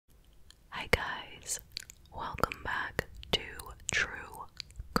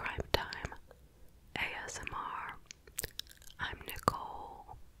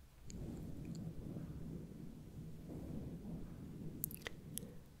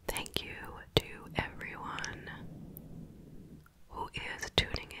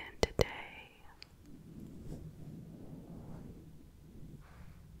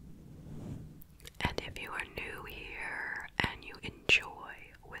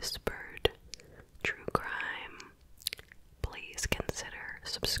whispered true crime, please consider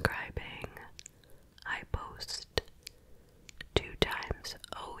subscribing. I post 2 times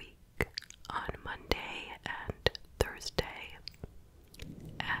a week on Monday and Thursday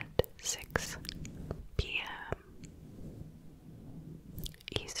at 6 p.m.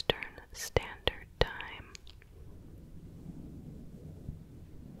 Eastern Standard Time.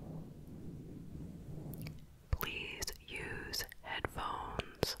 Please use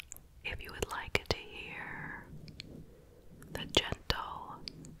headphones if you would like to hear the gentle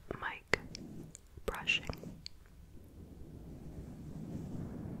mic brushing.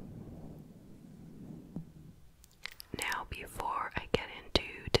 Now, before I get into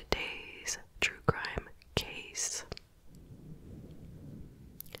today's true crime case,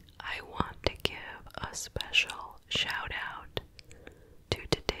 I want to give a special shout out to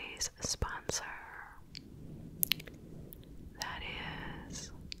today's sponsor. That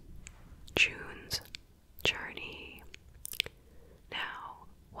is June's Journey. Now,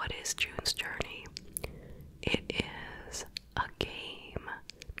 what is June's Journey? It is a game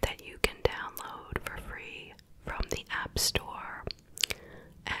that you can download for free from the App Store,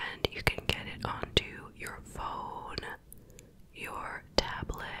 and you can get it onto your phone, your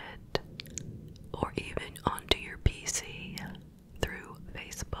tablet, or even onto your PC through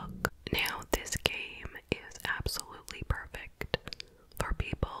Facebook. Now, this game is absolutely perfect for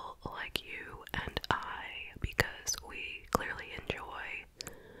people like you and I because we clearly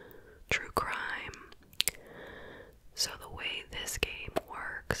enjoy true crime. So the way this game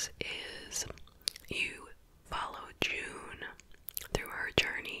works is you follow June through her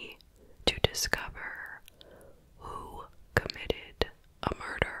journey to discover who committed a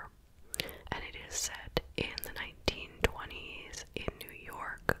murder. And it is set in the 1920s in New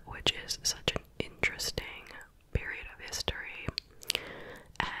York, which is such an interesting period of history.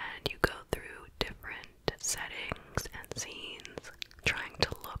 And you go through different settings and scenes trying to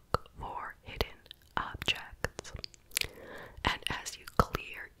look for hidden objects. And as you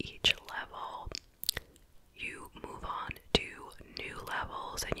clear each level, you move on to new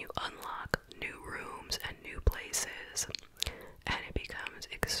levels and you unlock new rooms and new places. And it becomes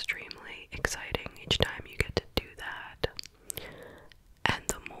extremely exciting each time you get to do that. And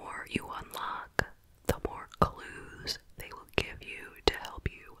the more you unlock, the more clues they will give you to help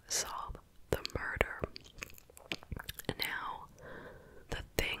you solve the murder. Now, the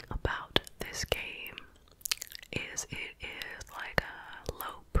thing about this game is it is like a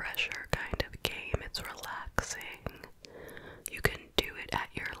low pressure kind of game. It's relaxing. You can do it at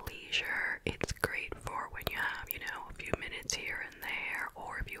your leisure. It's great for when you have, a few minutes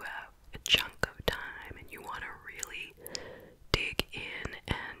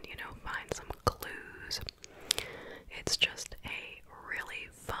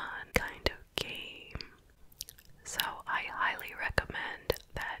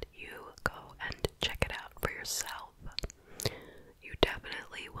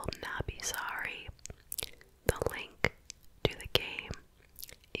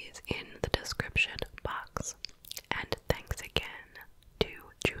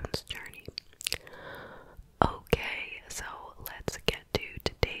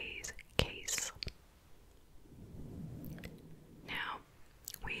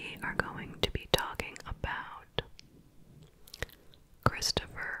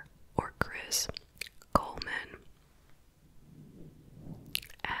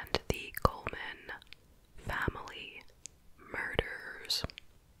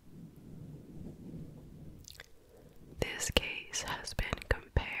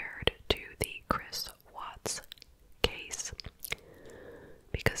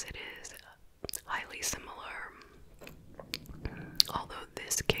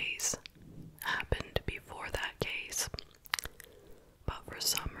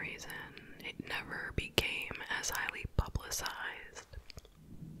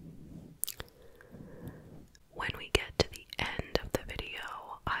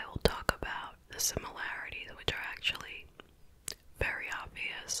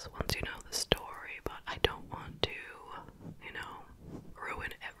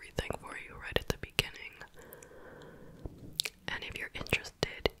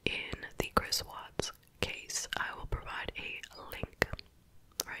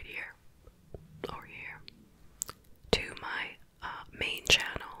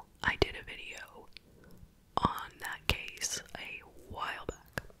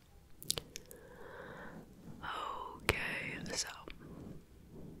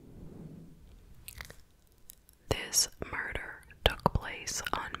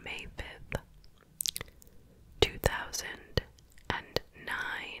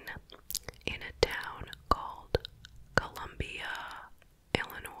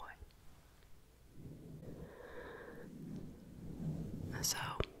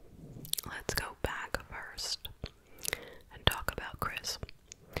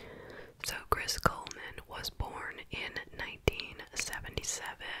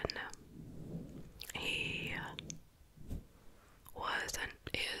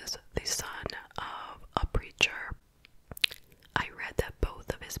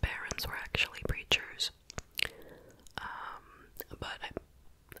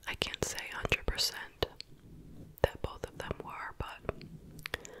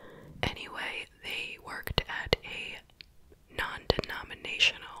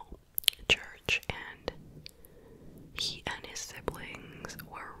denominational church, and he and his siblings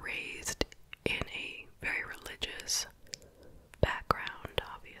were raised in a very religious background,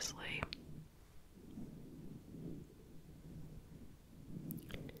 obviously.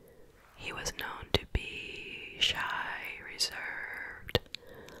 He was known to be shy, reserved,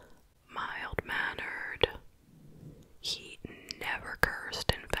 mild-mannered. He never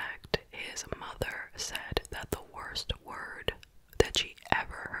cursed. In fact, his mother said that the worst word that she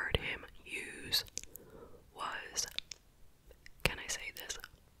ever heard him use was, can I say this?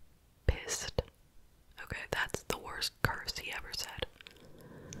 Pissed. Okay, that's the worst curse he ever said.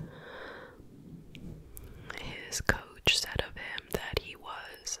 His coach said of him that he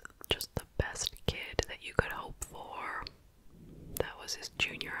was just the best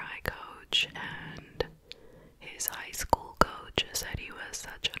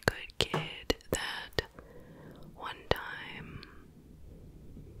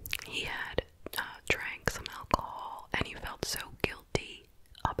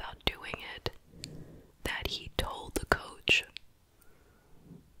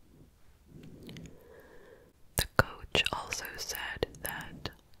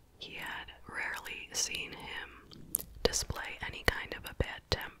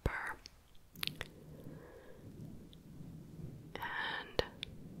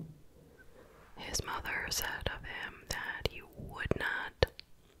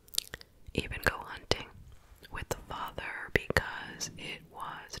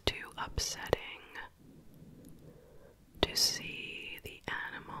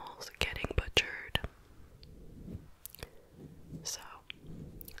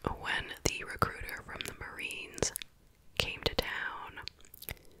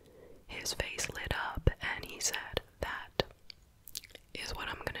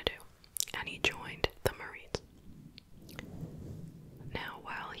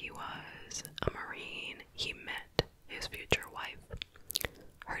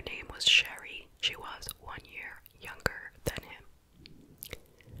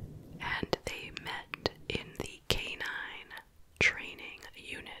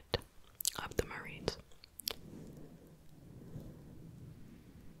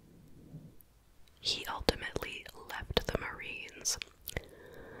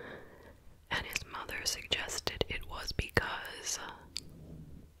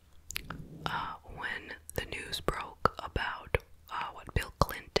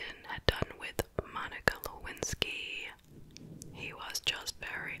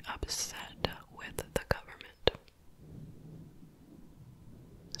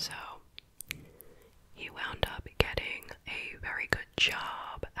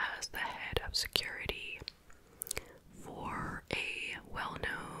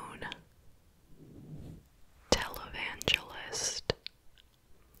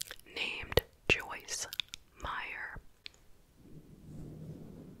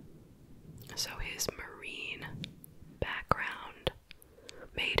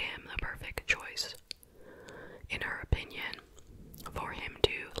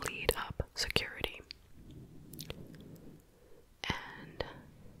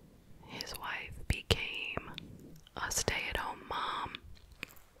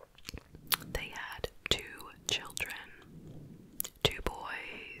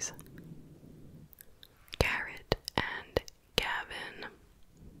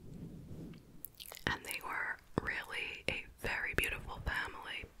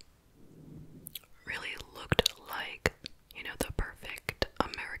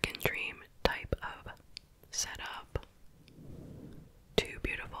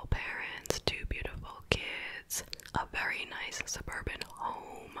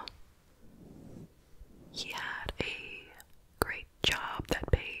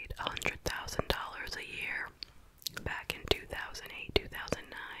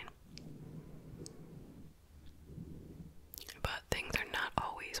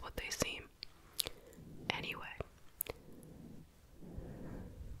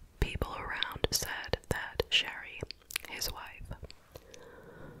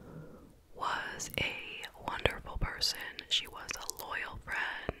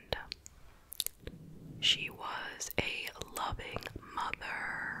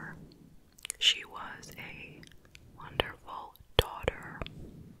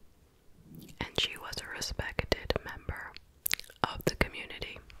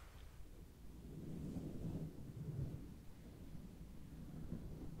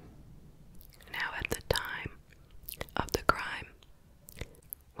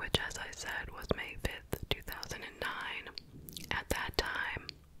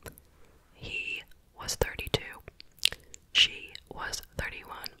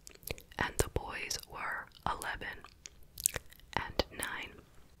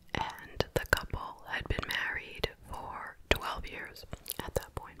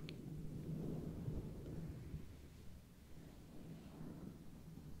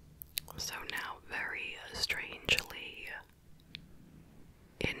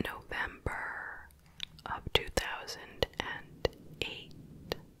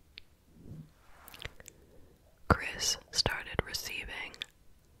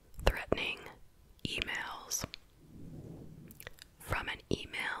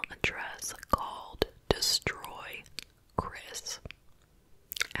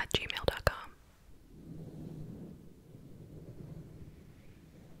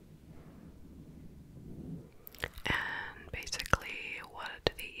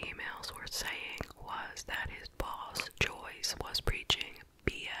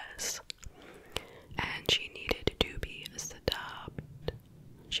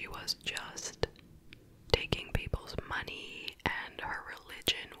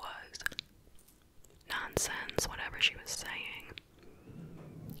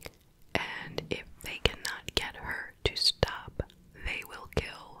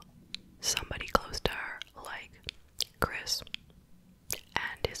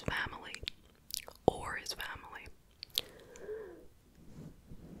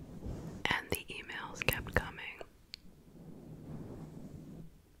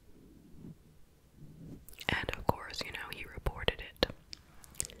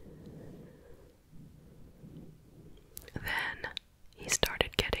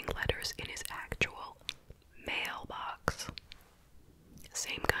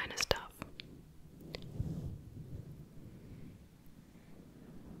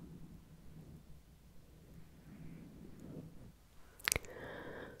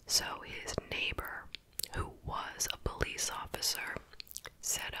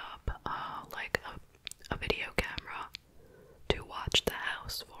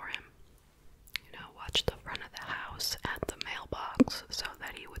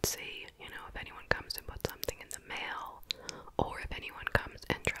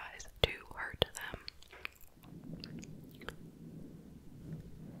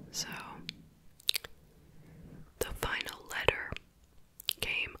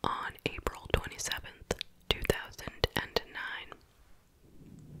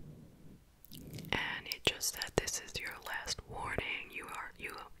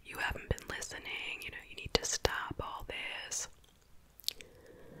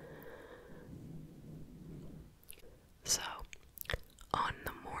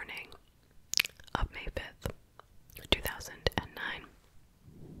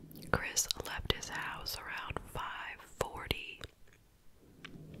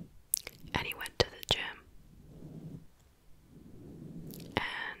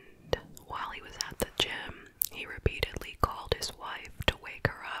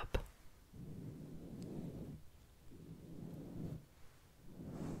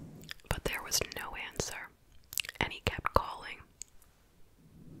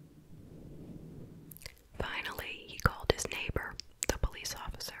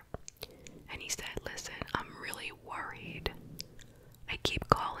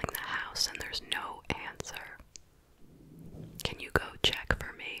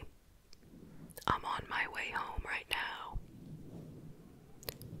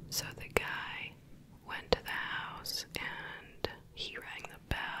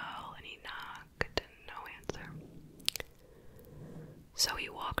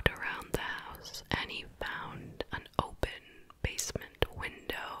looked around the house and he found an open basement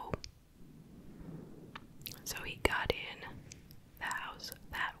window. So he got in the house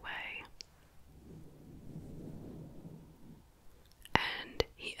that way. And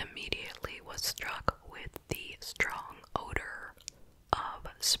he immediately was struck with the strong odor of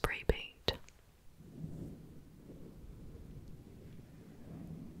spray paint.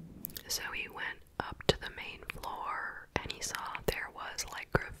 So he went up to the main floor and he saw there was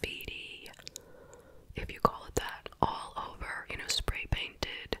like graffiti, if you call it that, all over, spray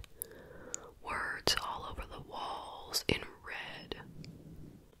painted words all over the walls in red.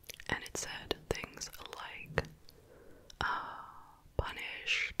 And it said things like,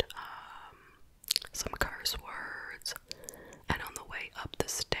 punished, some curse words. And on the way up the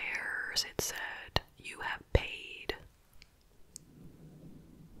stairs, it said, "You have paid."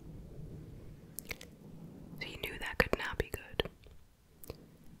 So he knew that could not be good.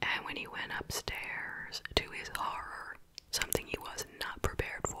 And when he went upstairs, to his horror, something he was not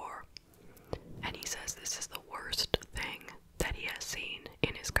prepared for, and he says this is the worst thing that he has seen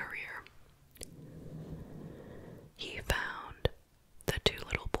in his career. He found the two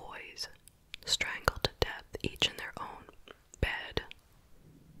little boys strangled to death, each in their own bed.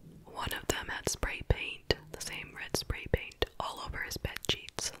 One of them had spray paint, the same red spray paint, all over his bed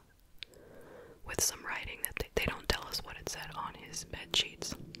sheets, with some writing that they don't tell us what it said on his bed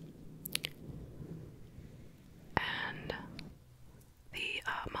sheets. And the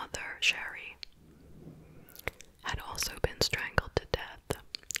mother, Sherry, had also been strangled to death,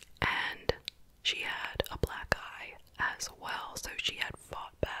 and she had a black eye as well, so she had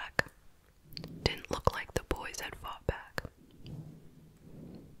fought back. Didn't look like the boys had fought back.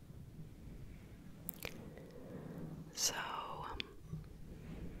 So,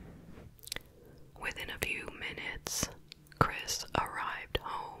 within a few minutes, Chris arrived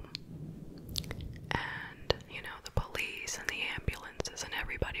home, and, the police and the ambulances and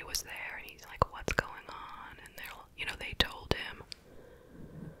everybody was there, and he's like, "What's going on?" And they told him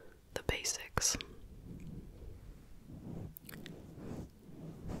the basics.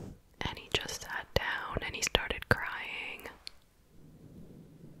 And he just sat down and he started crying.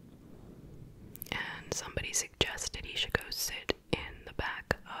 And somebody suggested he should go sit in the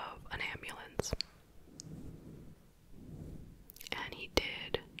back of an ambulance. And he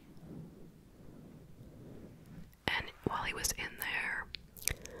did. And while he was in there,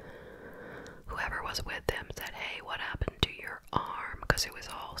 whoever was with him said, "Hey, what happened to your arm?" Because it was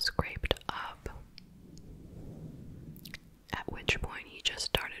all scraped up. At which point he just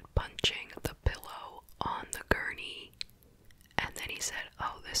started punching the pillow on the gurney. And then he said,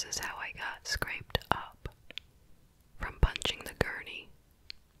 "Oh, this is how I got scraped up from punching the gurney."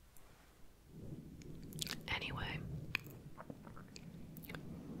 Anyway,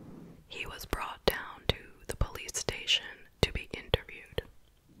 he was brought down to the police station to be interviewed.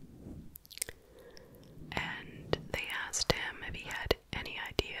 And they asked him if he had any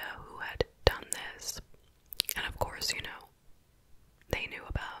idea who had done this. And of course, they knew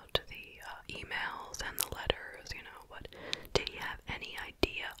about the emails and the letters, but did he have any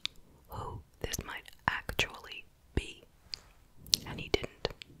idea who this might actually be? And he didn't.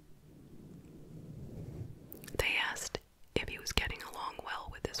 They asked if he was getting along well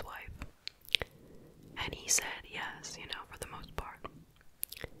with his wife. And he said yes, for the most part.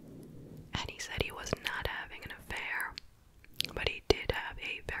 And he said he was not having an affair, but he did have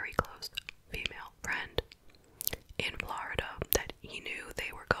a very close female friend in Florida that he knew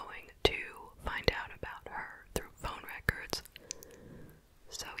they were going to find out about her through phone records.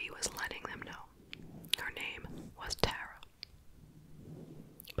 So he was letting them know. Her name was Tara.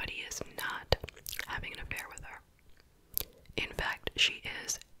 But he is not having an affair with her. In fact, she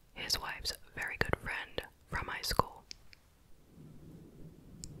is his wife's very good friend from high school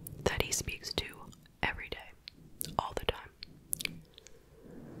that he speaks to every day, all the time.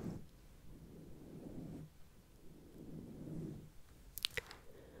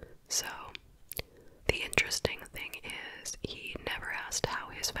 So, the interesting thing is he never asked how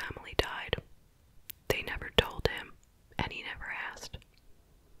his family died. They never told him, and he never asked.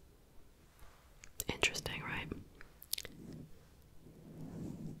 Interesting, right?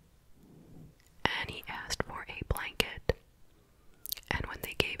 And he asked for a blanket, and when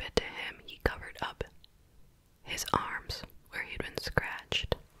they gave it to him, he covered up his arms where he'd been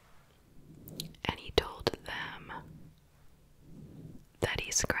scratched. And he told them that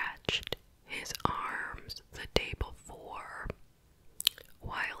he scratched his arms the day before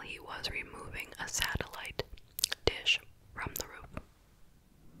while he was removing a satellite dish from the roof.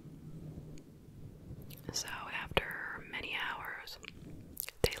 So after many hours,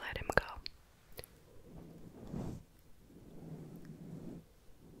 they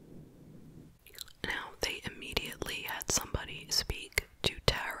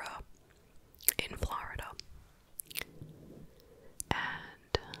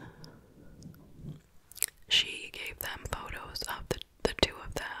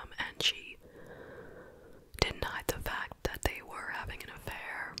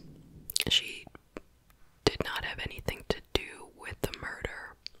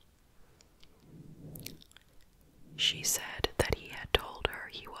she said that he had told her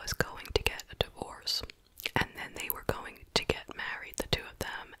he was going to get a divorce, and then they were going to get married, the two of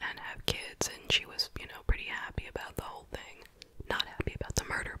them, and have kids, and she was, pretty happy about the whole thing. Not happy about the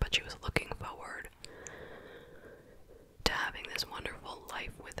murder, but she was looking forward to having this wonderful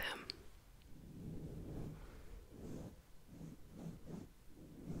life with him.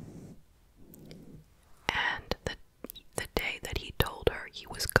 And the day that he told her he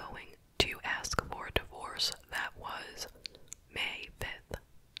was going to ask for a divorce, that was May 5th,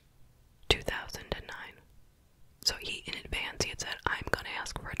 2009. So in advance, he had said, I'm going to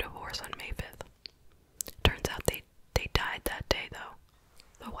ask for a divorce on May 5th. Turns out they died that day, though.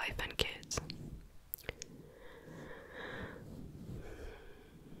 The wife and kids.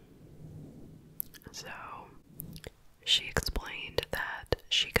 So, she explained that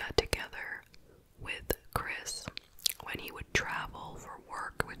she got together with Chris when he would travel for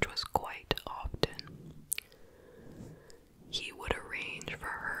work, which was quite often. He would arrange for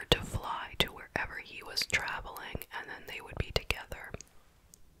her to fly to wherever he was traveling, and then they would be together.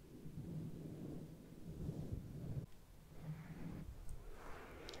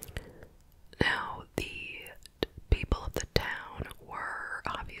 Now, the people of the town were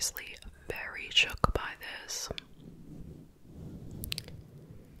obviously very shook by this,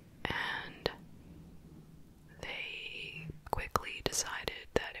 and they quickly decided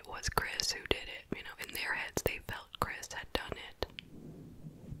that it was Chris who did it. In their heads, they felt Chris had done it.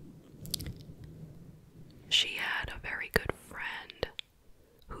 She had a very good friend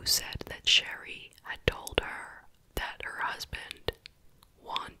who said that Sherry had told her that her husband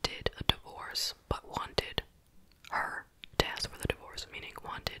wanted a divorce, but wanted her to ask for the divorce, meaning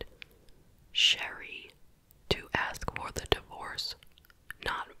wanted Sherry to ask for the divorce,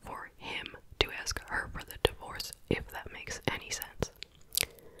 not for him to ask her for the divorce, if that makes any sense.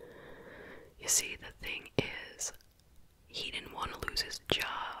 You see, the thing is, he didn't want to lose his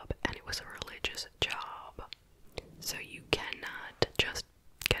job, and it was a religious job. So you cannot just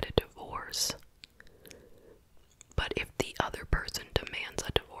get a divorce. But if the other person demands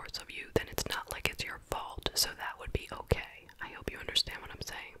a divorce of you, then it's not like it's your fault, so that would be okay. I hope you understand what I'm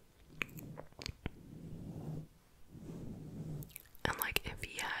saying. And like,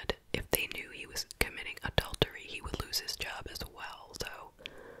 if they knew he was committing adultery, he would lose his job as well. So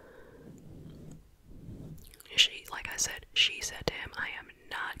she said to him, I am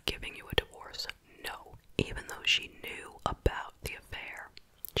not giving you a divorce. No. Even though she knew about the affair,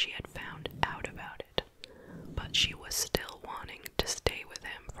 she had found out about it, but she was still wanting to stay with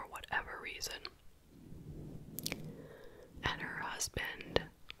him for whatever reason. And her husband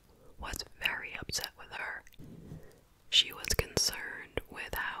was very upset with her. She was concerned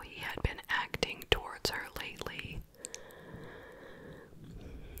with how he had been acting towards her lately,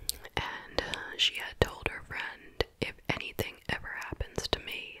 and she had told her friend, if anything ever happens to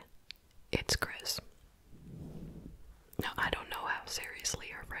me, it's Chris. Now, I don't know how seriously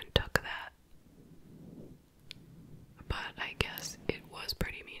her friend took that, but I guess it was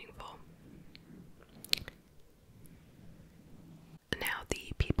pretty meaningful. Now,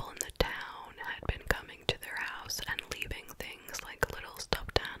 the people in the town had been coming to their house and leaving things like little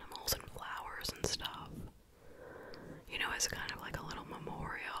stuffed animals and flowers and stuff. As kind of like a little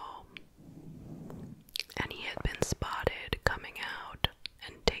memorial.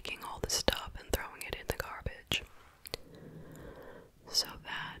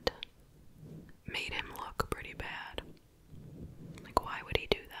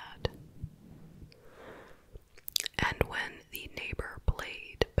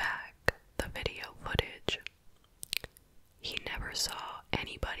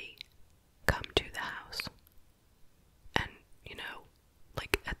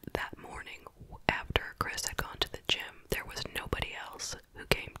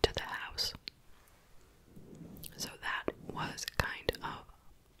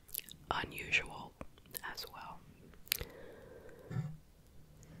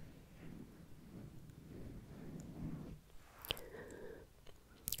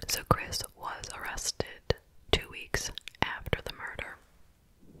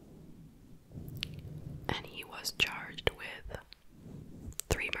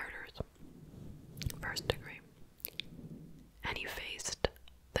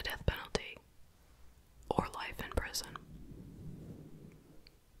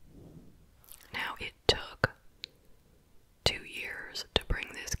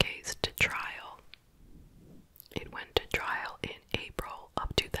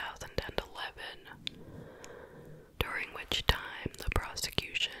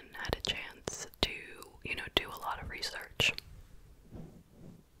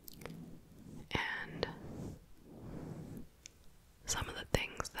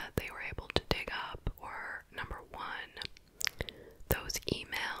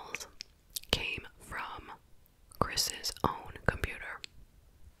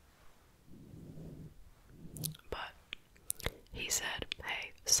 said,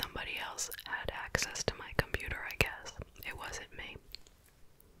 hey, somebody else had access to my computer, I guess. It wasn't me.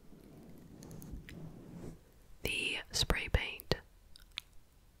 The spray paint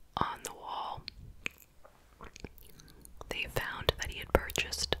on the wall, they found that he had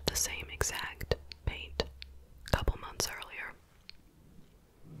purchased the same exact paint a couple months earlier.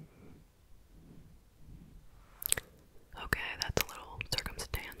 Okay, that's a little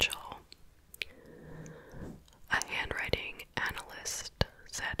circumstantial. A handwriting analyst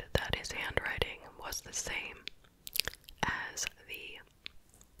said that his handwriting was the same as the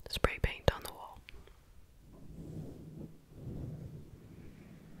spray paint on the wall.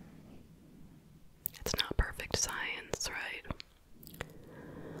 It's not perfect science, right?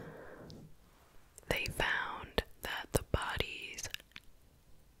 They found that the bodies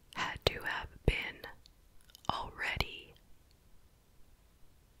had to have been already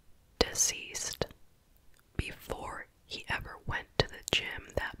deceased before he ever went to the gym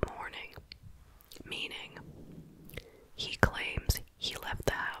that morning, meaning he claims he left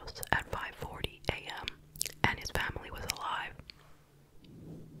the house at 5:40 a.m. and his family was alive.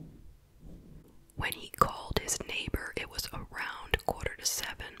 When he called his neighbor, it was around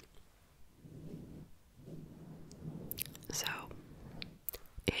 6:45. So,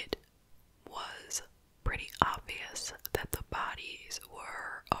 it was pretty obvious that the bodies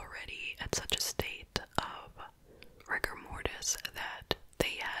were already at such a state of rigor mortis that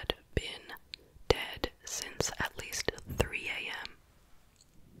they had been dead since at least 3 a.m.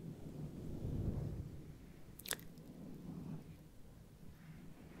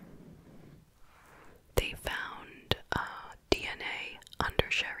 They found DNA under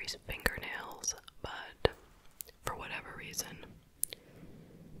Sherry's fingernails, but for whatever reason,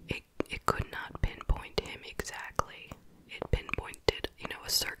 it could not pinpoint him exactly. It pinpointed, a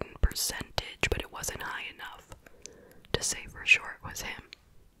certain percentage, but it wasn't high enough to say for sure it was him.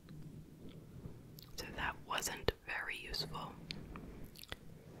 So that wasn't very useful.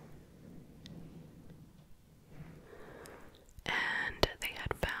 And they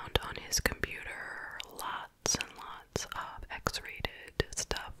had found on his computer lots and lots of X-rated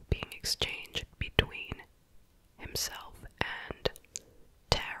stuff being exchanged between himself and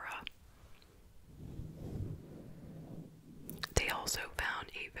Tara. They also found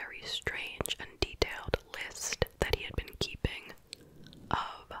a very strange and detailed list that he had been keeping of,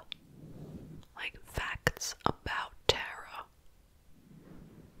 facts about Tara.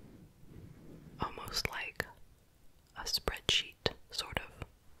 Almost like a spreadsheet, sort of.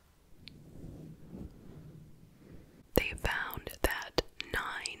 They found that 9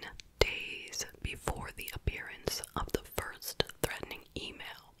 days before the appearance of the first threatening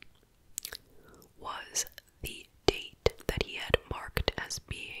email was the date that he had marked as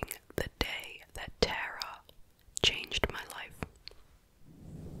being the day that Tara changed my life.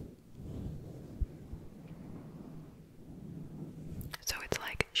 So it's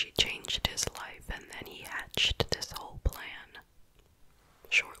like she changed his life and then he hatched this whole plan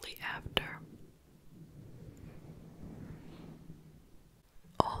shortly after.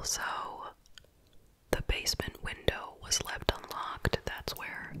 Also, the basement window was left unlocked. That's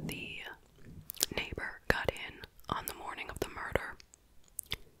where the neighbor got in on the morning of the murder.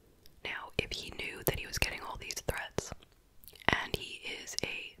 Now, if he knew that he was getting all these threats, and he is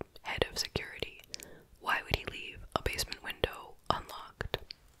a head of security, why would he leave a basement window unlocked?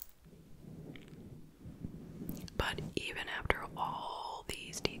 But even after all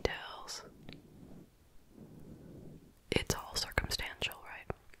these details, it's all circumstantial,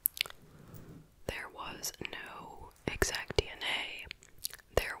 right? There was no exact DNA.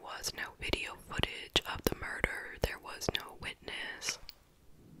 There was no video footage of the murder. There was no witness.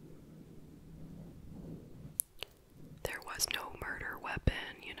 There was no murder weapon,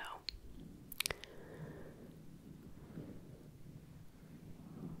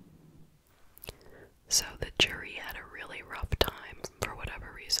 So the jury had a really rough time for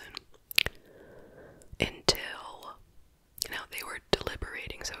whatever reason. Until, they were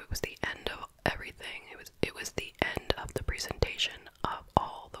deliberating, so it was the end of everything. It was the end of the presentation of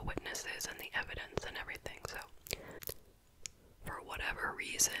all the witnesses and the evidence and everything. So for whatever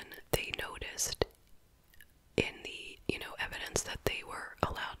reason, they noticed in the, evidence that they were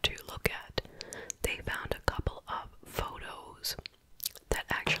allowed to look at, they found a couple of photos that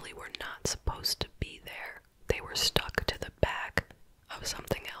actually were not supposed to be there. They were stuck to the back of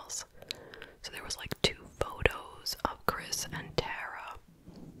something else. So there was 2 photos of Chris and Tara.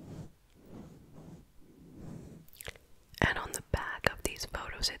 And on the back of these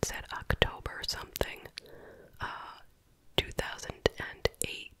photos it said October something,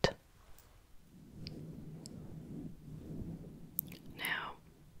 2008.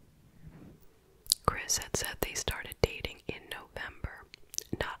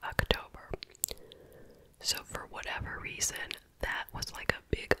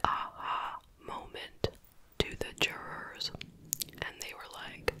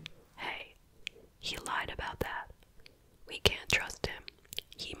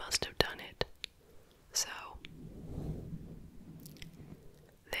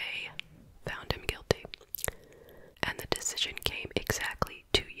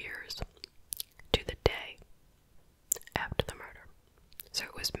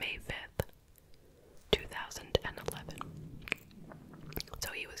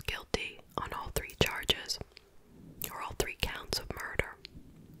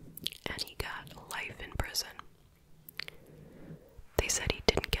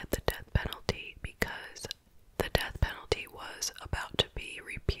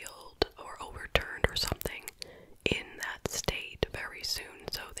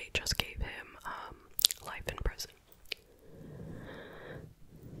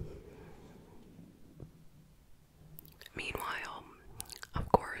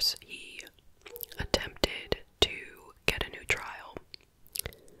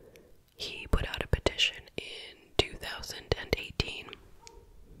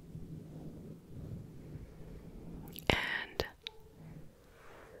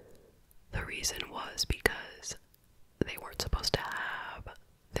 reason was because they weren't supposed to have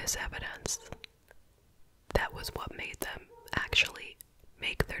this evidence. That was what made them actually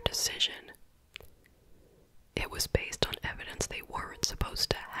make their decision. It was based on evidence they weren't supposed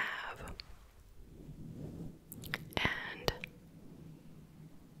to have. And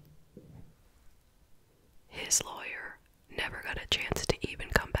his lawyer never got a chance to even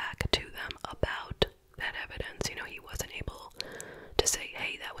come back to them about that evidence. You know, he wasn't able to say,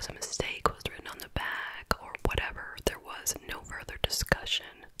 hey, that was a mistake, was written on the back, or whatever. There was no further discussion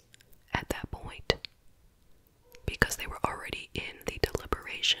at that point because they were already in the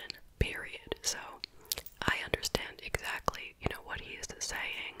deliberation period. So I understand exactly, what he is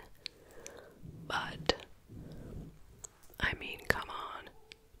saying. But, I mean, come on.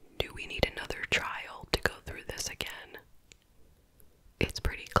 Do we need another trial to go through this again? It's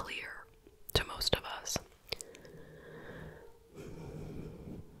pretty clear to most of us.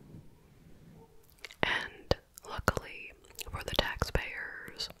 And luckily for the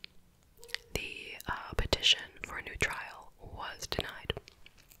taxpayers, the petition for a new trial was denied.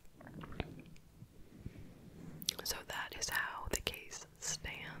 So that is how the case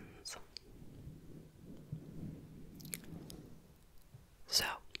stands. So,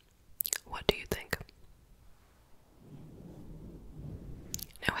 what do you think?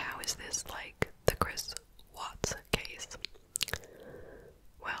 Now, how is this like the Chris Watts case?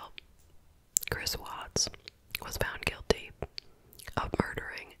 Well, Chris Watts was found guilty of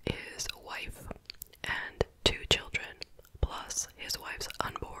murdering his wife and 2 children, plus his wife's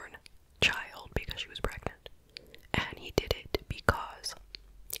unborn child because she was pregnant. And he did it because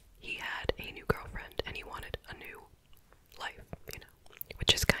he had a new girlfriend and he wanted a new life,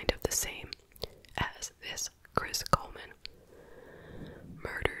 which is kind of the same as this Chris Coleman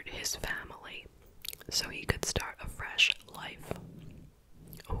murdered his family so he could start a fresh life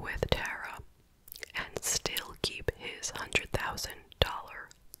with Tara and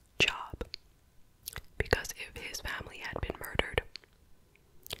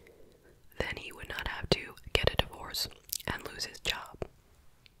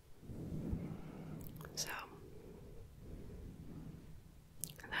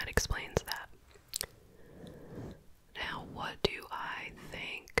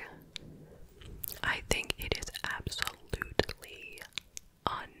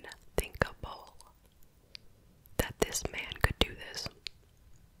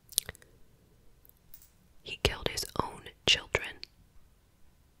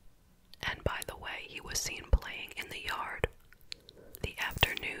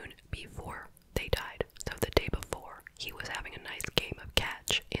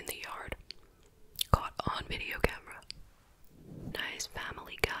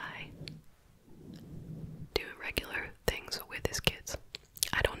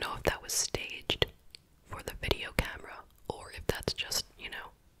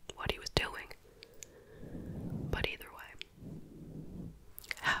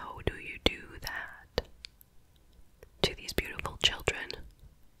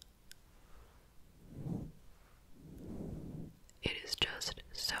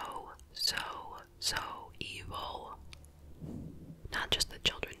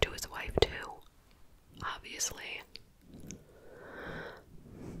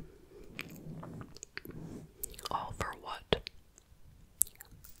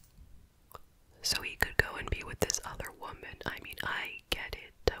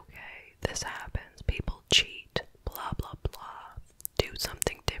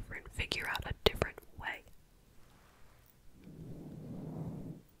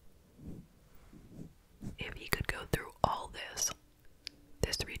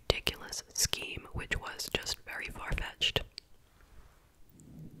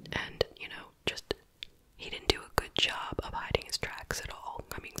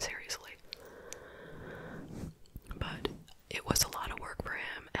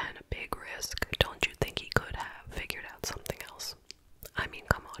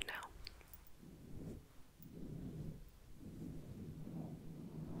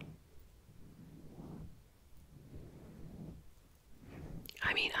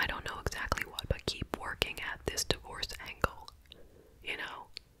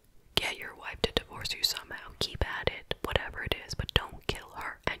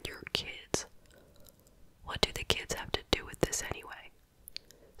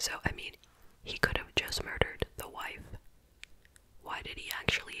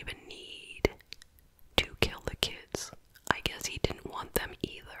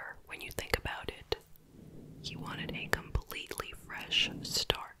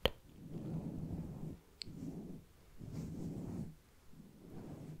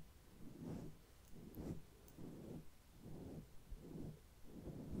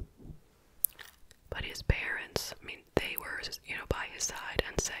his parents